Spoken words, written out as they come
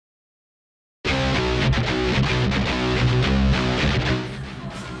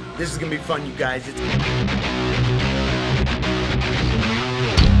This is gonna be fun, you guys.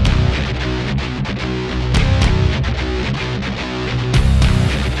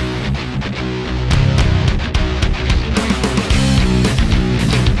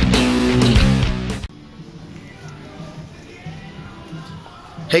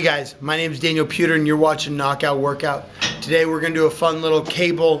 Hey guys, my name is Daniel Puder and you're watching Knockout Workout. Today we're going to do a fun little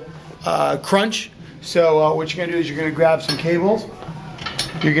cable crunch. So what you're going to do is you're going to grab some cables.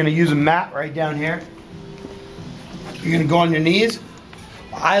 You're going to use a mat right down here. You're going to go on your knees.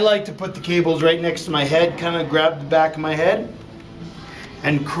 I like to put the cables right next to my head, kind of grab the back of my head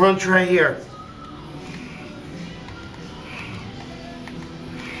and crunch right here.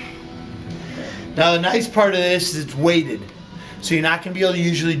 Now the nice part of this is it's weighted. So you're not going to be able to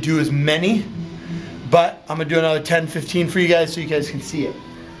usually do as many, but I'm going to do another 10, 15 for you guys so you guys can see it.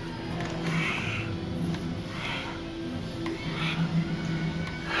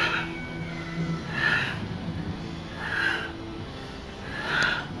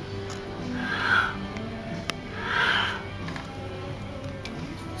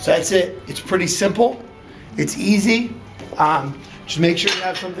 So that's it. It's pretty simple. It's easy. Just make sure you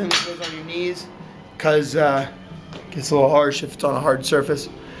have something that goes on your knees because gets a little harsh if it's on a hard surface.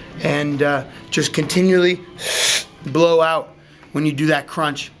 And just continually blow out when you do that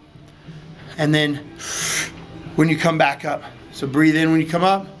crunch. And then when you come back up. So breathe in when you come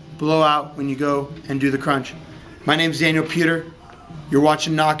up, blow out when you go and do the crunch. My name is Daniel Puder. You're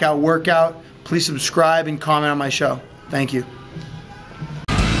watching Knockout Workout. Please subscribe and comment on my show. Thank you.